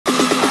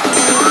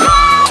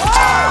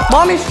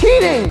Mommy's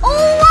cheating.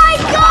 Oh my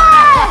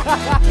God!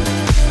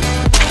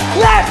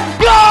 Let's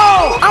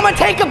go! I'm gonna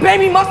take a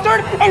baby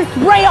mustard and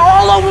spray it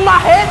all over my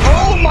head.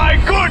 Oh my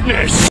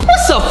goodness!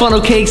 What's up, funnel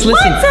cakes?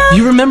 Listen,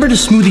 you remember the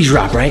smoothie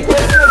drop, right?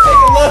 Let's take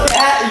a look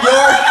at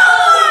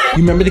your...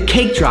 You remember the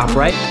cake drop,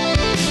 right?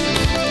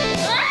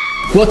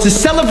 Well, to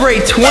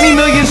celebrate 20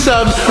 million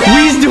subs,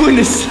 we's doing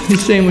this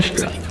sandwich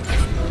drop.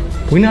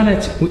 We're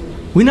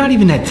not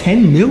even at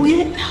 10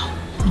 million?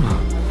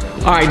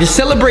 All right, to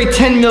celebrate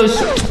 10 million,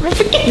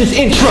 forget this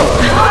intro.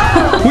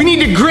 We need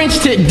the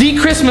Grinch to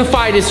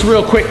de-Christmify this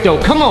real quick though,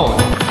 come on.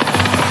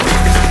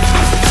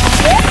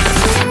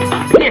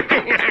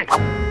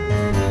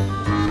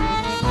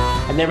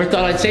 I never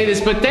thought I'd say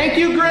this, but thank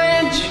you,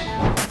 Grinch.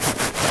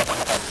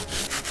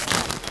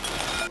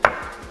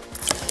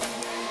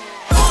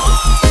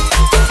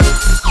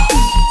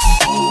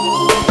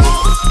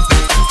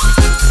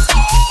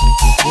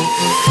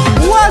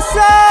 What's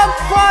up,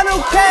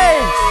 funnel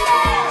cakes?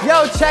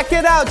 Yo, check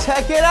it out,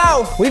 check it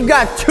out. We've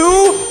got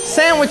 2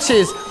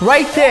 sandwiches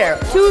right there.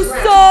 2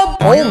 subs.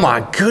 Oh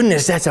my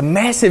goodness, that's a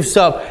massive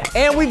sub.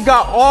 And we've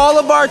got all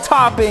of our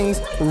toppings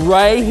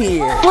right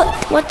here.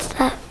 What's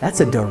that?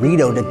 That's a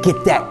Dorito to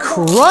get that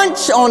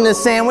crunch on the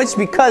sandwich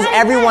because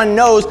everyone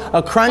knows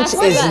a crunch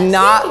is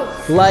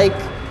not like...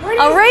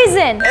 A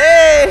raisin.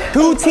 Hey,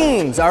 2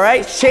 teams, all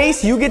right?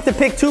 Chase, you get to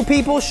pick 2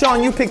 people.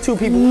 Sean, you pick 2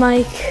 people.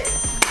 Mike.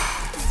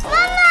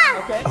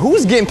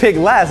 Who's getting picked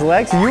last,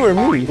 Lex? You or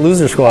me?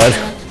 Loser squad.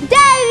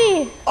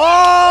 Daddy.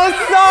 Oh,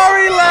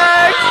 sorry,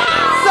 Lex.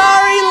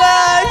 Sorry,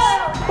 Lex.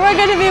 We're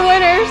gonna be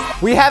winners.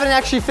 We haven't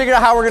actually figured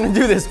out how we're gonna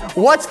do this.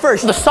 What's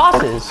first? The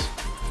sauces.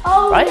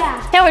 Oh, right?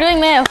 yeah. Yeah, we're doing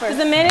mayo first.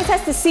 The mayonnaise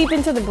has to seep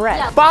into the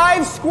bread.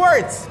 5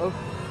 squirts.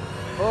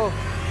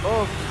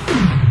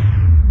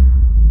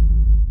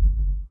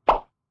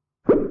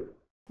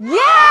 Yeah!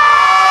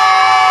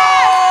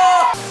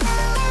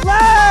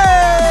 Lex!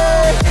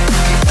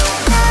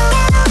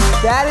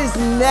 That is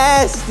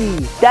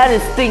nasty. That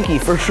is stinky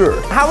for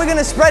sure. How are we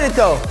gonna spread it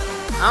though?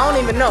 I don't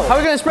even know. How are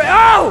we gonna spread?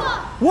 Oh!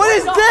 What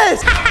is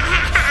this?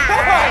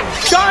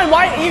 Sean,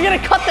 why are you gonna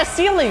cut the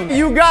ceiling?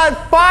 You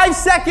got 5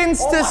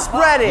 seconds to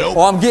spread it.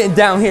 Oh, I'm getting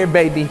down here,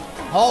 baby.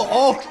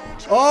 Oh.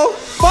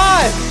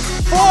 5,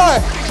 4,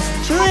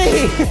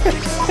 3.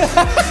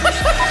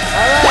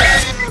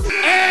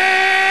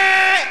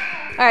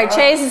 All right,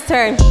 Chase's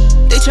turn.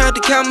 They tried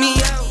to count me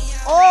out.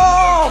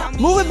 Oh!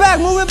 Move it back,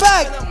 move it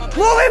back.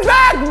 Move it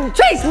back!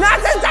 Chase,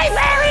 not the same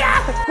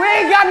area! We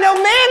ain't got no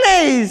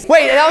mayonnaise!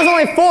 Wait, that was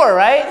only 4,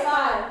 right?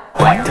 5.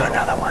 Wait, do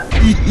another one.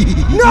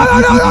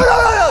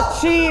 No!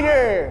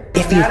 Cheater!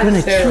 If you're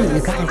gonna cheat,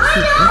 you gotta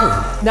cheat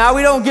good. Now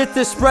we don't get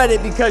to spread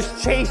it because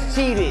Chase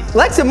cheated.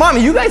 Lex and Mommy,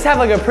 you guys have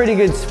like a pretty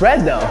good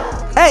spread though.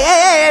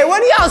 Hey,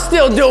 what are y'all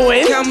still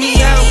doing? Count me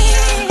out.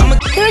 I'm a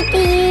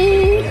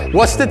Cookie.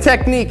 What's the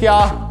technique,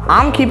 y'all?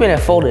 I'm keeping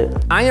it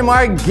folded. On your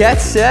mark, get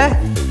set,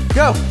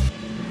 go.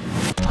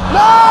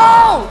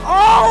 No!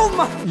 Oh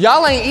my!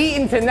 Y'all ain't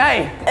eating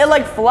tonight. It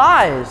like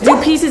flies. Do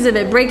pieces of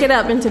it. Break it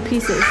up into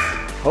pieces.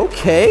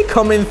 Okay,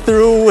 coming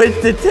through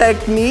with the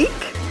technique.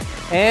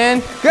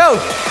 And go.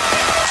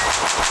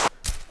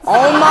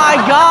 Oh my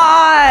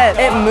God!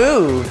 It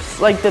moves.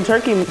 Like the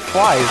turkey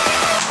flies.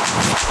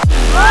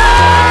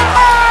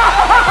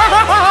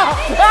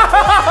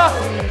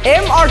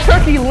 Our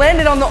turkey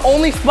landed on the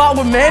only spot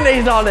with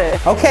mayonnaise on it.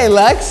 Okay,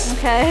 Lex.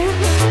 Okay.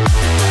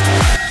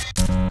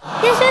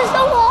 This is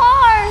so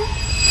hard.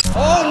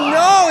 Oh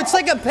no, it's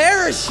like a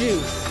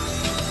parachute.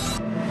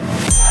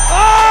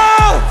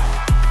 Oh!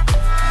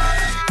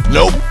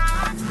 Nope.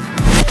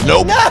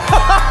 No!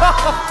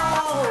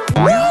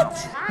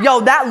 What? Yo,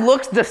 that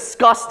looks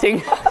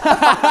disgusting.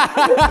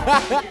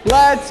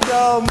 Let's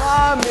go,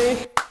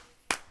 Mommy.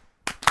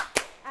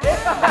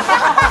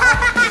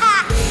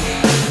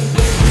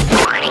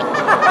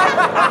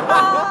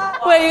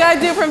 Wait, you gotta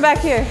do it from back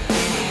here.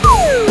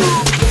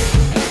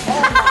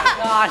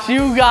 Gosh,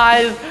 you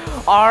guys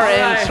are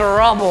in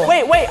trouble.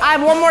 Wait, I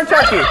have one more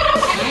turkey.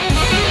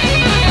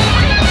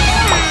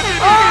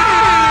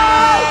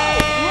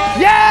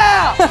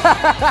 Yeah!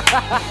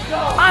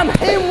 I'm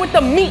him with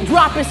the meat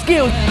dropping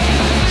skills.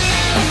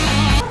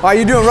 Are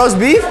you doing roast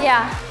beef?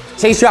 Yeah.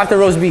 Chase dropped the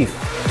roast beef.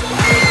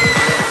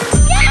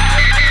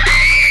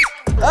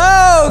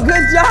 Oh,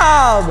 good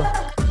job.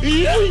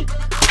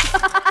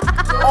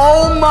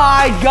 Oh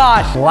my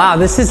gosh. Wow,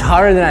 this is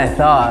harder than I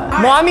thought.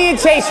 Mommy and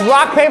Chase,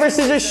 rock, paper,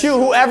 scissors, shoot.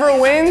 Whoever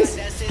wins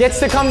gets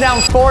to come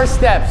down 4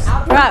 steps.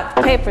 Rock,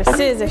 paper,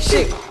 scissors,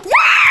 shoot.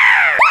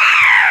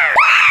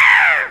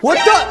 What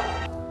the?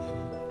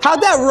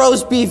 How'd that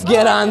roast beef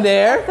get on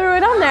there? Threw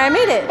it on there. I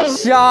made it.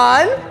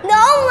 Sean?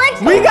 No,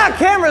 Lex. We got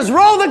cameras.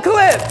 Roll the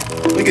clip.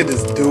 Look at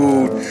this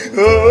dude.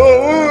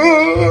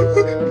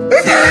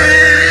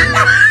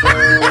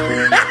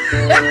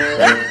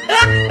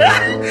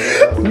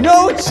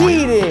 No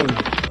cheating.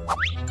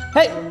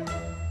 Hey,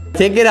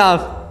 take it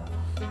off.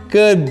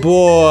 Good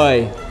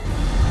boy.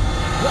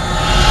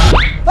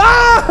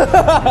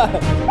 Ah!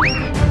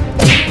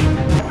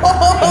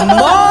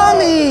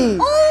 Mommy!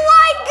 Oh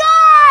my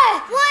God!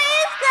 What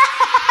is that?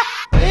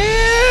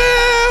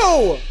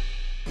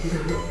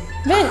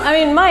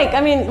 Mike,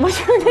 what's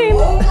your name?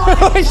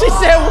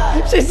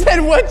 she said,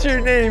 what's your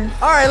name?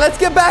 All right, let's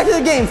get back to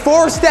the game.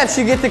 4 steps,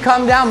 you get to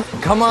come down.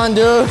 Come on,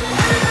 dude.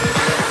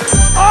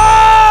 Oh!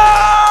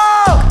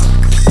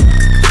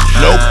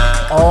 Nope.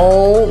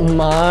 Oh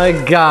my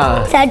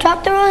God. So I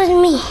dropped the rose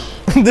in me.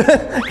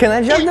 Can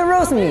I jump the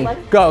rose in me?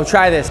 Go,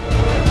 try this.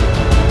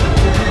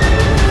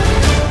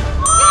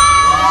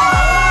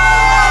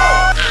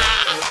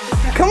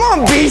 Come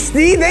on,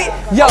 Beastie.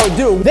 Yo,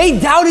 dude, they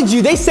doubted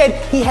you. They said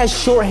he has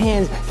short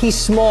hands, he's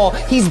small,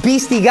 he's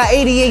beastie, got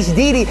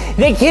ADHD.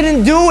 They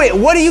couldn't do it.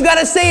 What do you got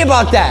to say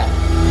about that?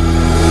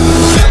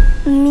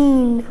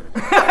 Mean.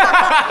 All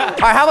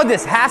right, how about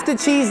this? Half the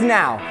cheese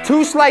now.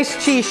 2 sliced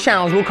cheese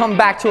challenge. We'll come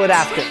back to it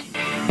after.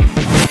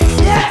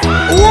 Yes.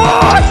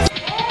 What?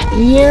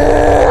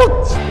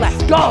 Yes.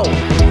 Let's go.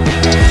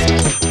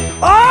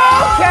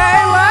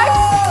 Okay, Lex.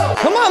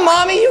 Come on,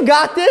 mommy, you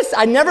got this.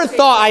 I never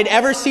thought I'd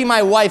ever see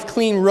my wife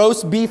clean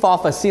roast beef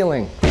off a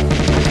ceiling. Ew.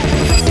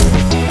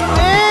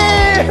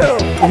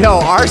 Yo,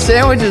 our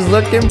sandwich is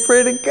looking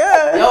pretty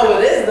good. Yo,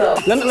 it is though.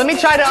 Let me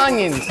try the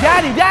onions.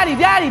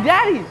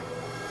 Daddy.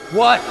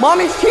 What?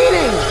 Mommy's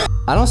cheating.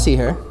 I don't see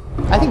her.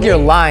 I think you're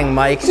lying,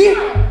 Mike.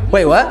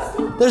 Wait, what?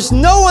 There's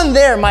no one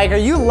there, Mike. Are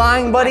you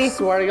lying, buddy? I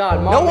swear to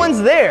God, Mommy. No one's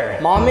there.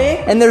 Mommy?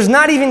 And there's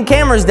not even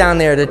cameras down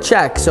there to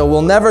check, so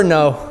we'll never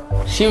know.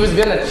 She was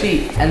gonna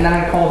cheat, and then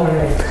I called her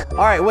name.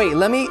 All right, wait.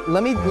 Let me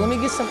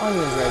get some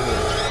onions right here.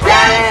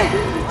 Daddy!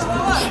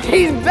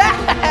 She's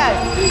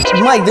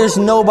back! Mike, there's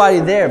nobody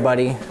there,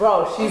 buddy.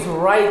 Bro, she's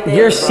right there.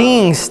 You're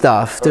seeing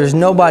stuff. There's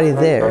nobody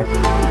there.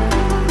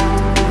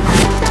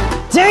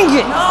 Dang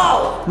it!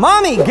 No!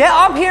 Mommy, get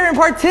up here and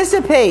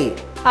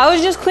participate. I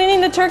was just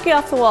cleaning the turkey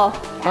off the wall.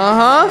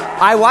 Uh-huh.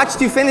 I watched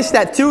you finish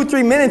that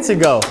 2-3 minutes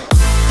ago.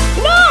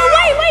 No,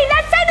 wait,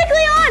 that's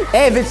technically on.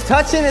 Hey, if it's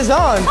touching, it's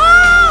on.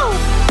 Oh!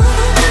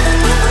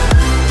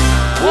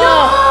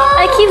 No,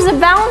 it keeps it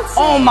balanced.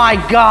 Oh my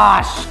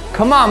gosh.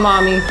 Come on,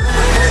 mommy.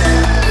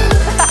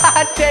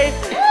 Chase.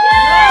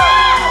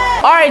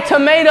 All right,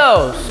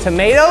 tomatoes.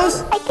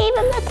 Tomatoes? I gave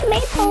him the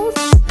tomatoes.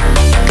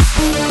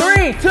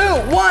 3, 2,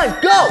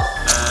 1, go!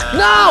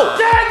 No!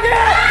 Dang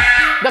it!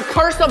 The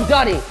curse of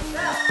Duddy.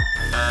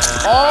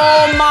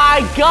 Oh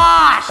my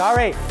gosh!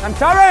 Sorry, I'm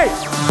sorry!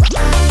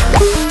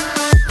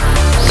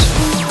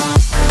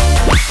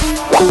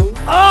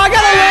 Oh, I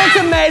got a little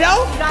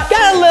tomato.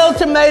 Got a little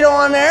tomato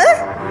on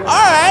there.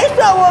 All right,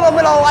 so a little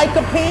bit of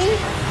lycopene.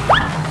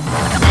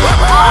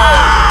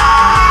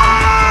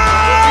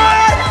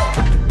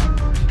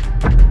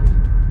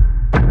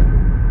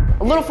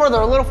 A little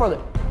further.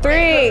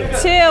 3,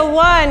 2,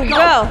 1,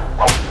 go.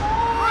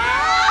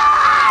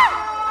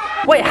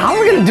 Wait, how are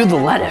we gonna do the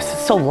lettuce?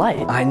 It's so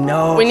light. I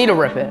know. We need to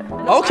rip it.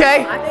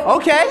 Okay.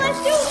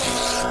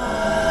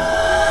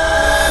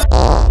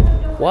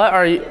 What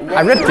are you?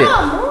 I ripped it.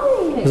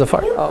 It was a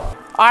fart. Oh.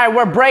 All right,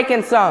 we're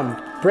breaking some.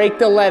 Break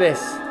the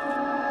lettuce.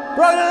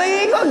 Bro, you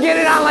ain't gonna get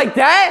it on like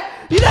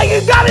that. You think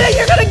you got it,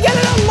 you're gonna get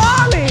it on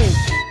mommy.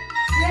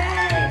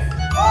 Yes.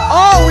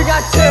 Oh, we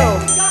got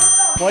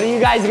 2. What are you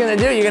guys gonna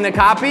do? You're gonna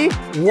copy?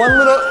 One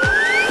little.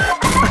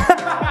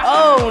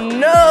 Oh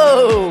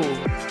no.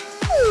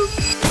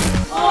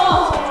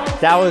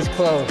 That was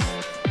close.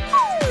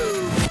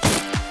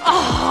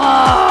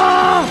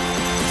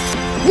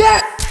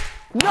 Yes!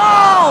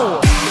 No!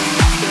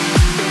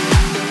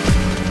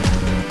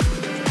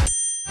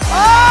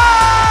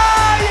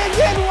 Oh, you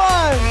did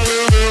one!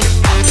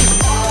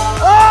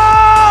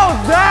 Oh,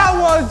 that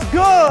was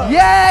good!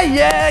 Yeah!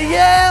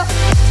 Yeah,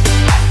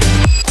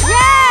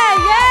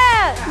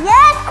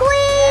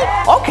 queen.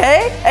 Okay.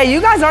 Hey, you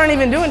guys aren't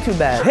even doing too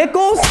bad.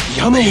 Pickles?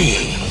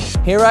 Yummy.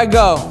 Here I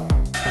go.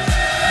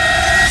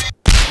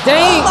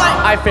 Dang!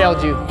 I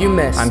failed you. You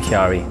missed. I'm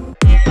sorry.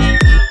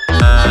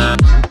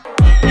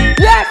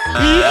 Yes!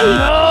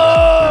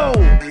 No!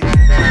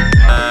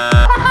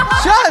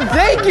 Sean,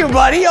 thank you,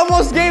 buddy. You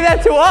almost gave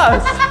that to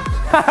us.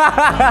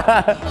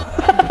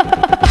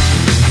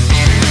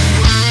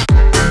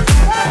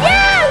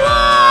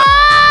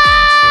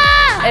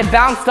 It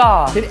bounced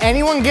off. Did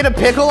anyone get a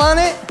pickle on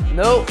it?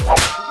 Nope. Wait,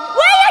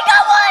 I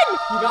got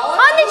one!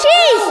 On the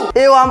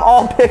cheese! Ew, I'm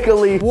all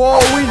pickly. Whoa,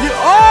 we did.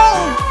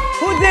 Oh!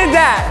 Who did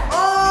that?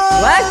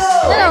 Lex?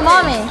 No,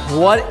 mommy.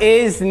 What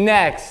is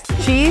next?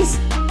 Cheese?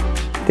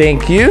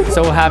 Thank you.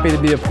 So happy to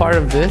be a part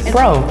of this.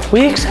 Bro,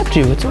 we accept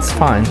you. It's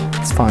fine.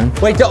 It's fine.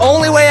 Wait, the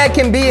only way I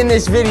can be in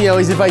this video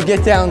is if I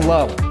get down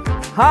low.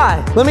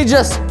 Hi. Let me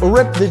just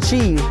rip the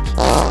cheese.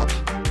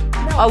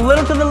 a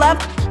little to the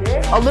left,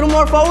 a little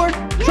more forward.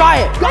 Try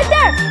it. Right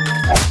there.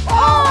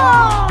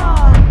 Oh!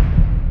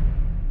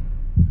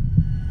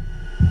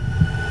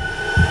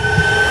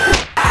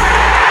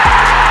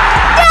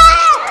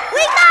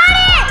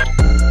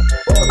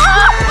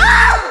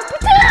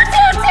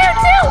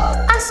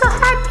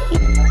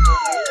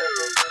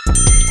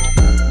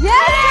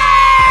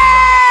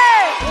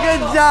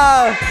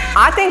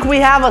 I think we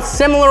have a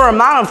similar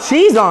amount of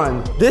cheese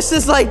on. This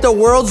is like the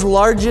world's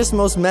largest,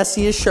 most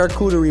messiest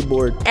charcuterie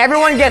board.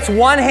 Everyone gets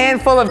one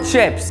handful of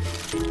chips.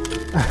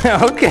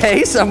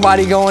 Okay,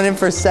 somebody going in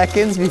for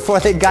seconds before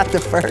they got the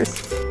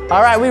first.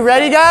 All right, we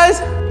ready, guys?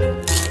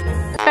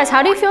 Guys,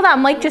 how do you feel that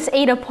Mike just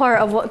ate a part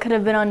of what could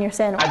have been on your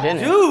sandwich? I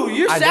didn't. Dude,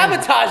 you're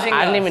sabotaging us.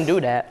 I didn't even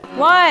do that.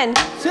 1, 2,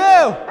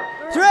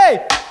 3,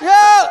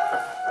 go!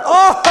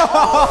 Oh!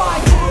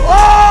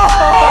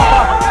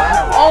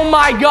 Oh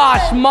my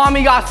gosh,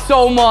 mommy got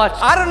so much.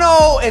 I don't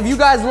know if you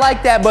guys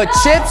like that, but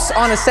chips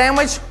on a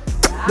sandwich,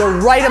 the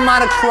right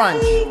amount of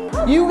crunch.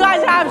 You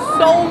guys have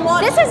so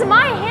much. This is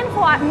my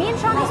handful. Me and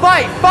Sean.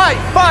 Fight, fight,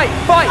 fight,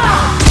 fight.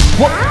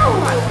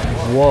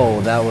 Ow. Whoa,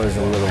 that was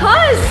a little...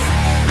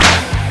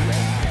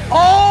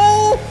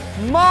 Oh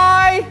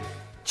my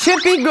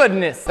chippy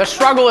goodness. The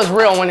struggle is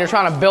real when you're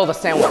trying to build a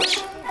sandwich.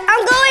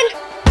 I'm going.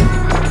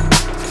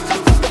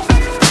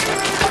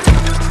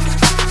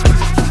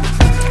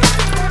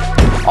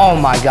 Oh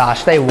my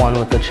gosh, they won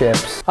with the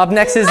chips. Up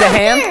next is the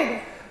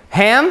ham.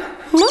 Ham?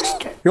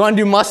 Mustard. You wanna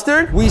do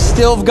mustard? We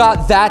still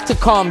got that to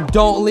come,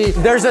 don't leave.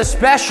 There's a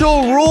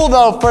special rule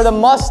though for the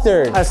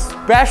mustard. A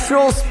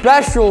special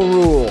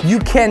rule. You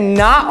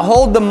cannot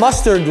hold the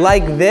mustard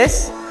like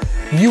this.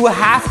 You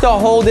have to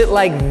hold it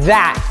like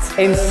that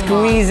and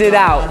squeeze it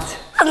out.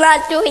 I'm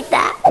not doing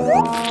that.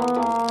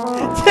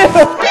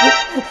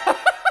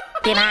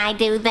 Did I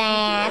do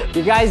that?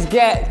 You guys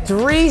get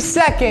 3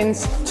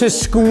 seconds to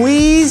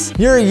squeeze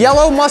your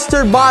yellow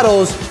mustard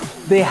bottles.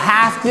 They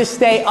have to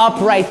stay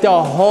upright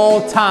the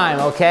whole time,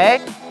 okay?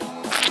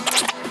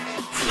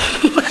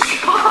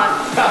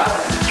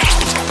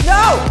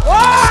 No!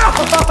 Oh!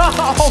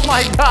 Oh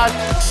my God!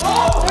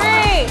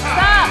 3,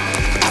 stop.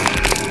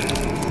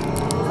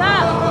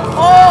 Stop.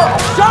 Oh,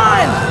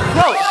 Sean!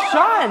 No,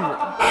 Sean!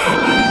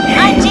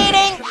 I'm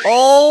cheating!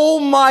 Oh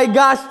my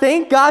gosh,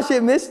 thank gosh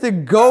it missed the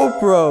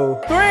GoPro.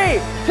 3, 2, 1.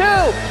 3, 2,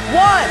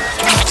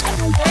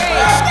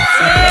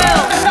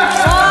 1. Stop.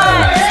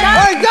 All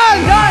right, done!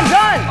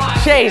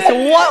 Chase,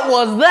 what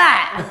was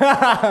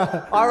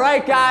that? All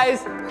right,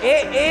 guys,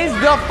 it is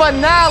the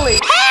finale.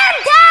 Ham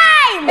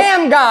time!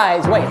 Ham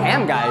guys. Wait,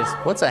 ham guys?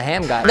 What's a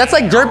ham guy? That's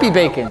like derpy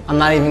bacon. I'm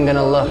not even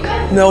gonna look.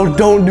 No,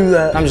 don't do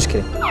that. I'm just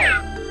kidding. Bro!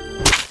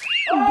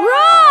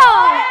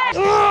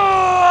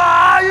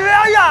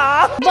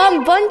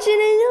 Bum bunching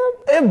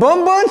it up?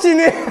 Bum bunching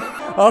it.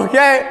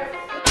 Okay.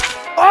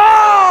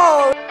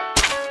 Oh!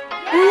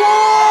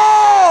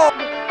 Whoa!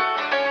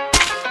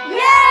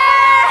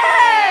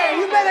 Yeah!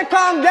 You better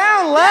calm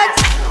down,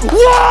 Lex.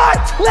 What?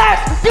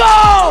 Let's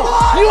go!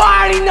 You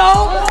already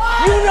know.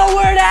 You know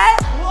where that.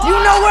 You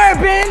know where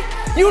it been.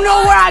 You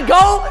know where I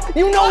go.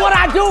 You know what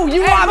I do.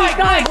 You know I be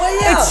done.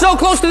 It's so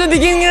close to the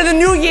beginning of the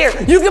new year.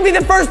 You can be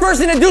the first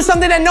person to do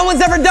something that no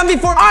one's ever done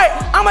before. All right,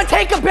 I'm gonna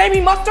take a baby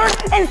mustard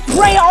and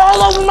spray it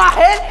all over my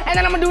head, and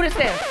then I'm gonna do this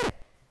thing.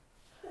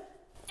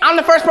 I'm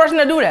the first person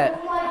to do that.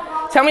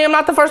 Tell me I'm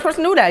not the first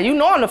person to do that. You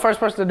know I'm the first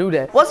person to do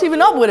that. What's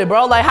even up with it,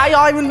 bro? Like, how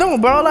y'all even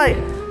doing, bro? Like,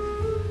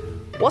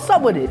 what's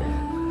up with it?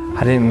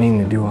 I didn't mean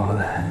to do all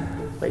that.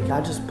 Wait, can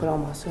I just put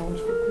on my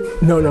sandwich real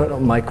quick? No,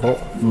 Michael.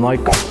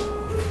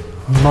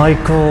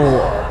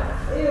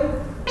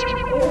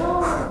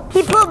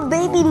 He put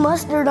baby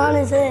mustard on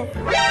his head.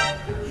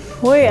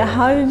 Wait,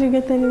 how did you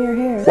get that in your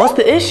hair? What's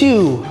the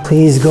issue?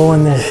 Please go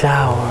in the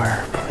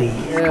shower,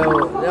 please.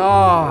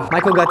 Oh,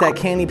 Michael got that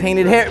candy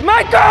painted hair.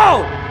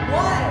 Michael!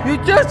 What? You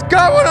just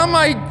got one on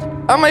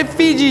my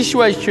Fiji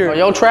sweatshirt.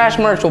 Your trash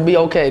merch will be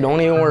okay.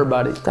 Don't even worry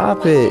about it.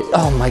 Stop it.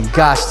 Oh my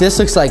gosh, this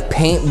looks like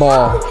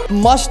paintball.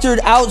 Mustard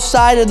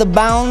outside of the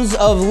bounds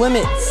of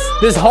limits.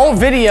 This whole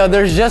video,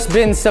 there's just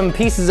been some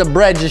pieces of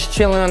bread just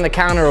chilling on the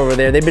counter over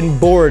there. They've been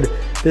bored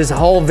this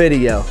whole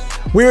video.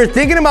 We were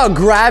thinking about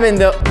grabbing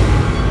the...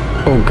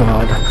 Oh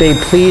God. Babe,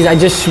 please, I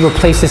just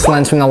replaced this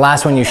lens from the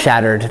last one you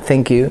shattered.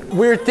 Thank you.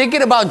 We were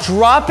thinking about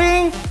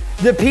dropping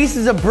the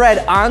pieces of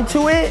bread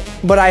onto it,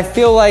 but I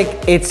feel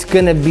like it's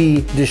gonna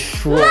be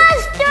destroyed.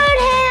 Mustard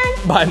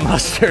hands! By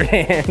mustard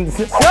hands.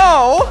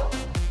 So,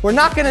 we're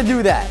not gonna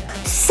do that.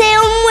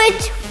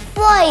 Sandwich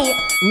fight.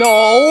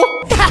 No.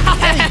 You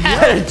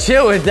better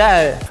chill with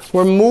that.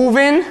 We're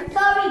moving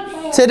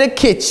to the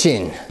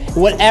kitchen.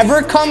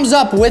 Whatever comes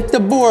up with the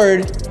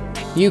board,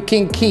 you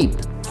can keep.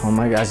 Oh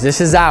my gosh,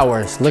 this is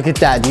ours. Look at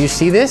that. Do you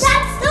see this?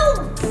 That's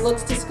so... It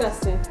looks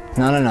disgusting.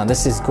 No.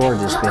 This is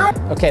gorgeous, babe.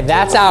 Okay,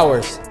 that's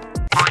ours.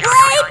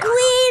 Play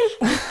queen!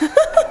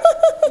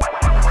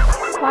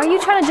 Why are you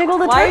trying to jiggle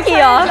the turkey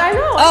off? I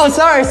know. Oh,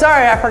 sorry,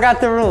 I forgot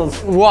the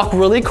rules. Walk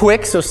really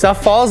quick so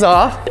stuff falls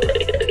off.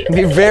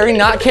 Be very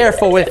not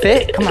careful with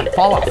it. Come on,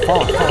 fall off.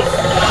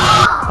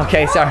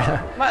 Okay, sorry.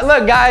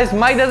 Look, guys,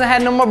 Mike doesn't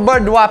have no more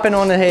bird whopping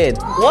on the head.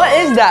 What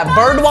is that?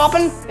 Bird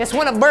whopping? It's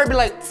when a bird be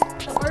like...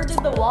 The bird did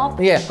the whop.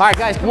 Yeah, all right,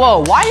 guys.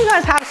 Whoa, why you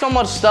guys have so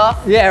much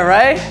stuff? Yeah,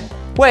 right?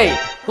 Wait,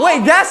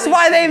 that's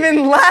why they've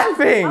been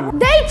laughing.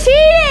 They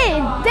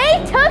cheated!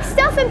 They took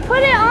stuff and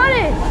put it on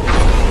it.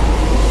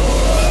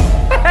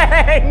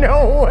 Hey,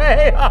 no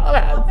way.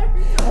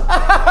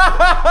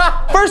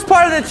 First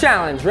part of the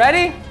challenge,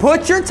 ready?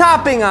 Put your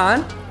topping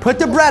on, put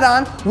the bread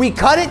on, we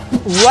cut it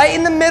right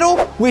in the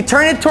middle, we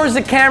turn it towards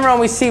the camera and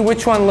we see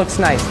which one looks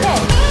nicer.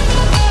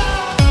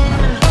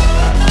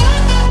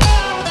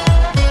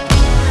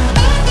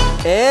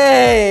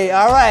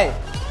 All right,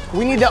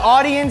 we need the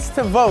audience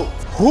to vote.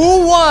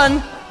 Who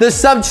won the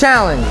sub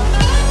challenge?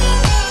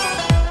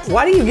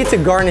 Why do you get to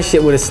garnish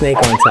it with a snake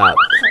on top?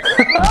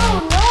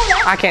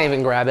 I can't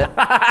even grab it.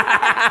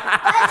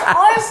 That's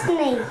our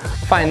snake.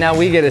 Fine, now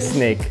we get a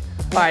snake.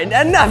 All right,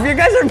 enough. You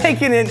guys are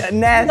making it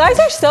nasty. You guys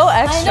are so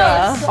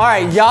extra. All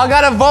right, y'all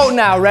gotta vote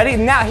now. Ready?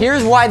 Now,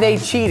 here's why they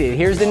cheated.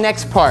 Here's the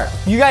next part.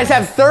 You guys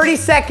have 30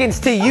 seconds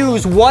to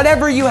use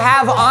whatever you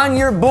have on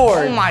your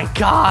board. Oh my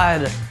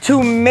God.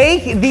 To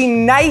make the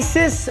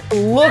nicest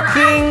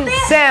looking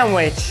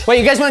sandwich. Wait,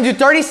 you guys wanna do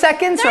 30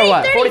 seconds or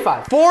what?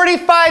 45.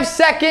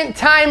 45-second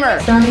timer.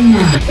 Starting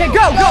now. Okay,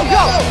 go, go,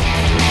 go.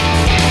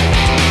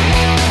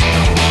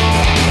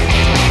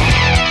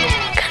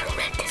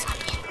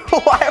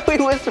 Why are we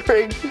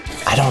whispering?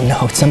 I don't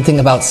know. Something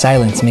about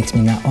silence makes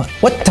me not want.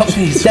 What the?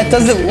 That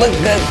doesn't look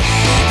good.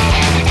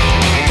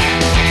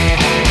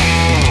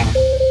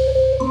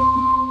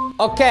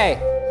 Okay.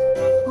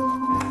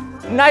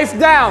 Knife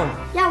down.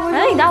 Yeah, we're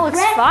I think that looks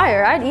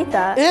fire. I'd eat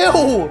that.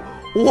 Ew.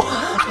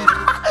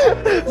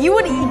 What? You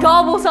would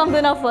gobble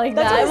something up like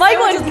that. what Mike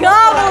would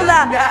gobble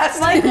that.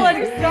 Mike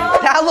would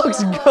gobble. That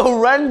looks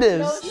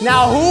horrendous.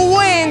 Now who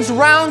wins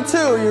round 2?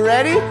 You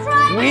ready?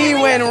 We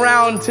win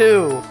round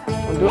 2.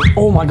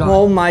 Oh my God.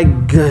 Oh my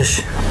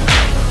gosh.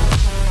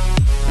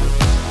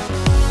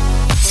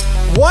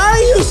 Why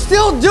are you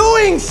still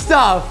doing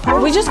stuff?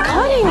 We're just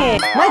cutting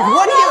it. Mike,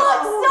 what are you?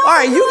 All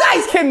right, you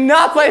guys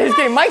cannot play this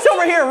game. Mike's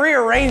over here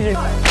rearranging.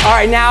 All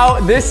right, now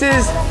this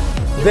is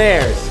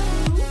theirs.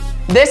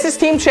 This is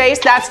Team Chase,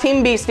 that's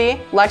Team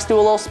Beastie. Lex, do a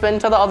little spin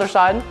to the other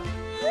side.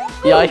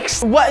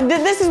 Yikes.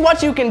 This is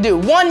what you can do.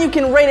 One, you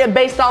can rate it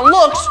based on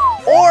looks,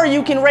 or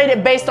you can rate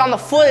it based on the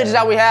footage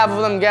that we have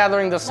of them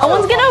gathering the stuff.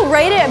 Someone's gonna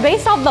rate it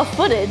based off the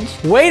footage.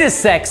 Wait a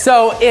sec,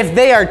 so if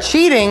they are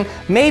cheating,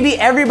 maybe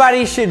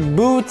everybody should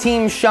boo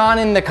Team Sean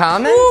in the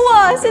comments? Boo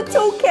us, it's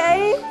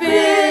okay.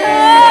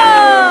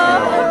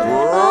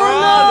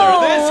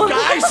 Brother, this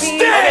guy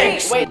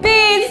stinks! Wait.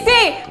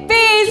 Beastie,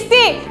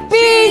 Beastie,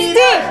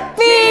 Beastie,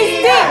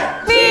 Beastie,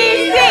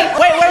 Beastie.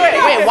 Wait.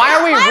 Why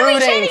are we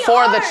rooting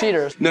for the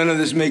cheaters? None of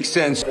this makes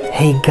sense.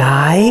 Hey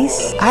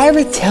guys, I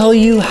ever tell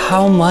you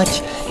how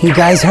much you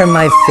guys are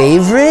my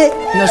favorite?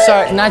 No,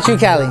 sorry, not you,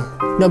 Callie.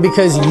 No,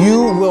 because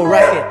you will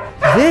wreck it.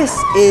 This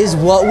is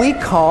what we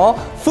call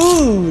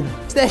food.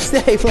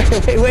 Stay,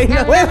 wait,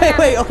 no,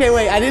 wait. Okay,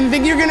 wait, I didn't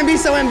think you were gonna be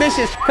so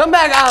ambitious. Come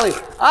back, Ollie.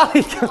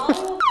 Ollie,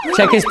 come.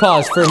 Check his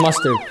paws for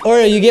mustard.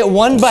 Oreo, you get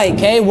one bite,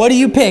 okay? What do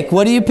you pick?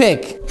 What do you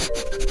pick?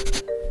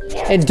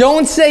 And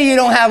don't say you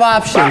don't have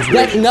options.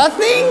 That's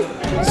nothing?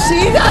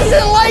 She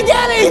doesn't like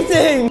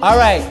anything. All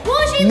right,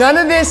 none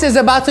of this is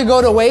about to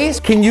go to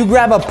waste. Can you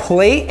grab a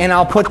plate and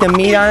I'll put the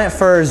meat on it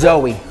for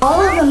Zoe?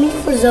 All of the meat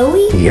for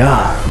Zoe?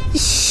 Yeah.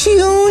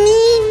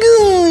 Shoonie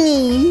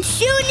Goonie.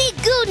 Shoonie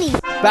Goonie.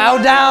 Bow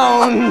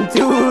down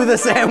to the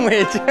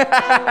sandwich.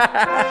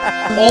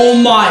 Oh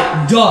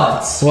my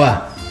God.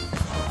 What?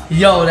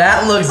 Yo,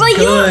 that looks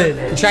good.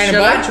 You trying to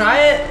Should bite? I try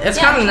it? It's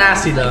kind of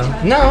nasty though.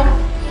 No.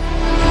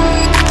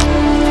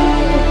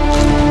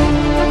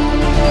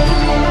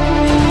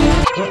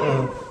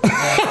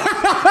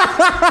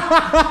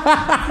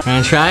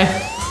 Wanna try?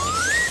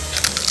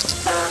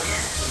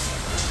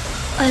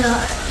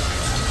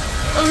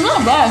 It's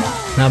not bad.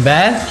 Not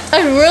bad?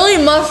 It's really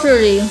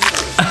mustardy.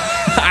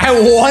 I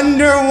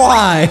wonder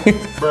why.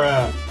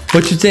 Bruh.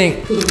 What you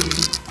think?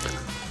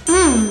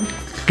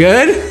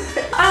 Good?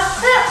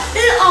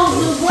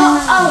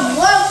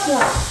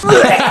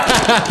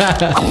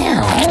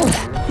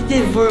 You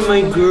did for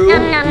my girl.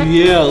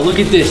 Yeah, look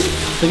at this.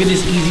 Look at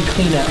this easy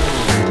cleanup.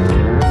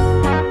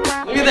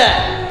 Look at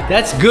that.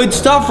 That's good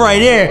stuff right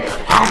there.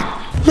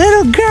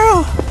 Little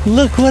girl,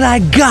 look what I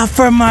got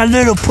for my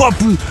little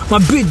puppy, my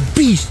big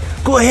beast.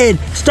 Go ahead,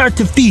 start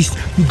to feast.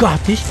 You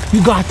got this,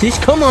 you got this.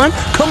 Come on,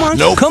 come on,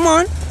 Nope. come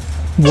on.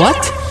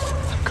 What?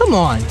 Come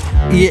on.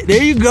 Yeah,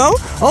 there you go.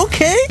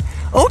 Okay,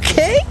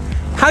 okay.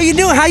 How you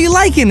doing? How you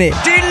liking it?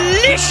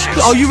 Delicious.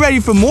 Oh, you ready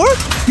for more?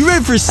 You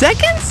ready for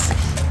seconds?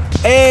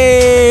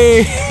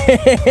 Hey.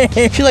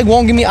 She like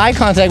won't give me eye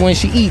contact when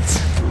she eats.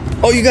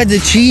 Oh, you got the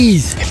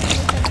cheese.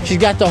 She's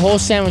got the whole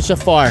sandwich so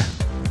far.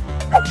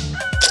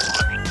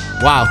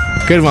 Wow,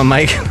 good one,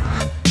 Mike.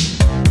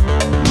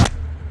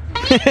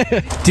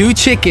 Do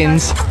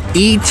chickens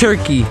eat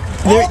turkey?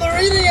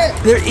 They're eating it.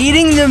 They're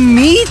eating the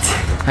meat?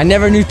 I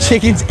never knew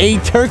chickens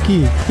ate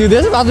turkey. Dude,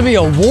 there's about to be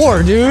a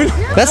war, dude.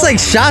 That's like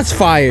shots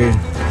fired.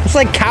 It's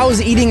like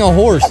cows eating a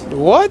horse.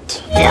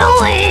 What?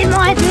 Don't eat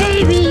my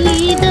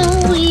baby.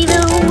 Don't eat,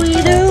 don't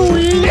eat, don't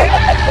eat.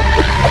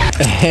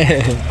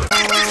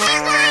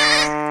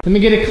 Let me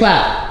get a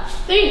clap.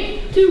 3,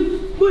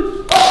 2, 1.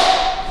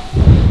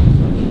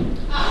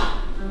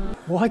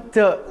 What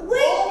the? Oh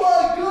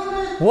my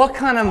goodness. What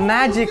kind of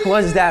magic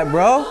was that,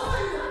 bro?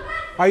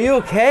 Are you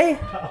okay?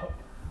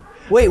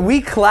 Wait,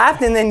 we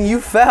clapped and then you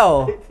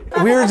fell.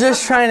 We were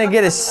just trying to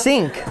get a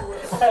sync.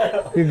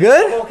 You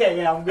good? Okay,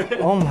 yeah, I'm good.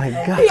 Oh my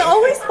God. He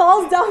always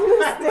falls down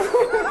the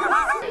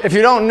stairs. If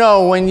you don't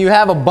know, when you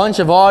have a bunch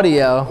of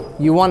audio,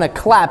 you want to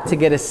clap to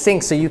get a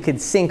sync so you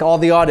could sync all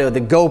the audio,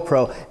 the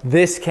GoPro,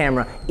 this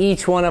camera,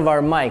 each one of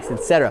our mics,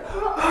 etc.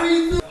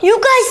 You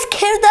guys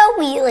care that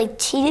we like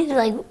cheated?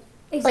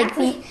 Like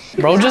we.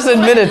 Bro, just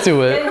admitted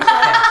to it.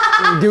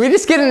 Do we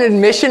just get an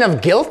admission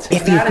of guilt?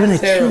 If you're gonna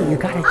cheat, you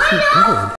gotta cheat good.